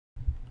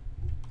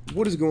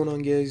What is going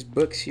on, guys?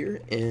 Bucks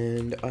here,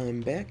 and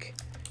I'm back.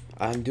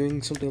 I'm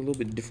doing something a little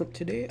bit different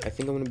today. I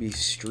think I'm going to be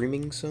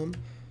streaming some.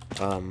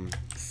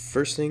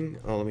 First thing,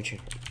 let me check.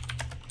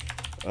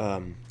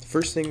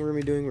 First thing we're going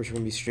to be doing, we're going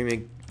to be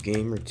streaming a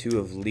game or two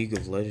of League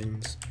of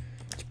Legends.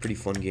 It's a pretty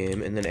fun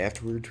game, and then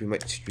afterwards we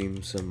might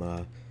stream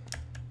some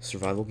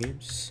survival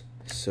games.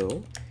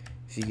 So,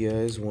 if you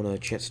guys want a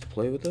chance to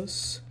play with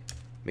us,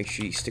 make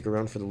sure you stick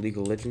around for the League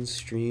of Legends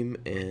stream,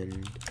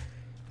 and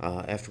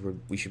afterward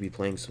we should be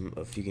playing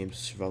a few games,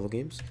 survival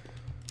games.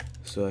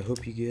 So I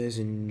hope you guys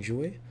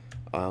enjoy.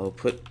 I'll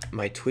put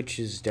my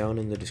Twitches down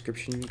in the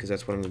description because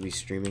that's what I'm going to be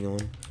streaming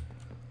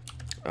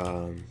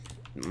on.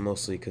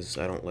 Mostly because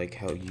I don't like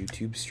how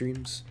YouTube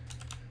streams.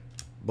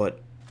 But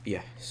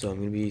yeah, so I'm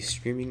going to be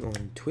streaming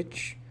on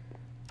Twitch.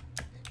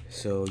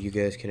 So you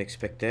guys can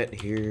expect that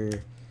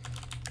here.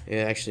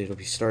 Yeah, actually it'll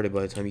be started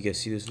by the time you guys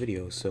see this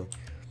video. So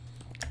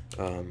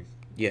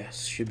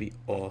yes, should be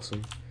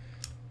awesome.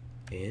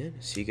 And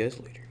see you guys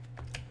later.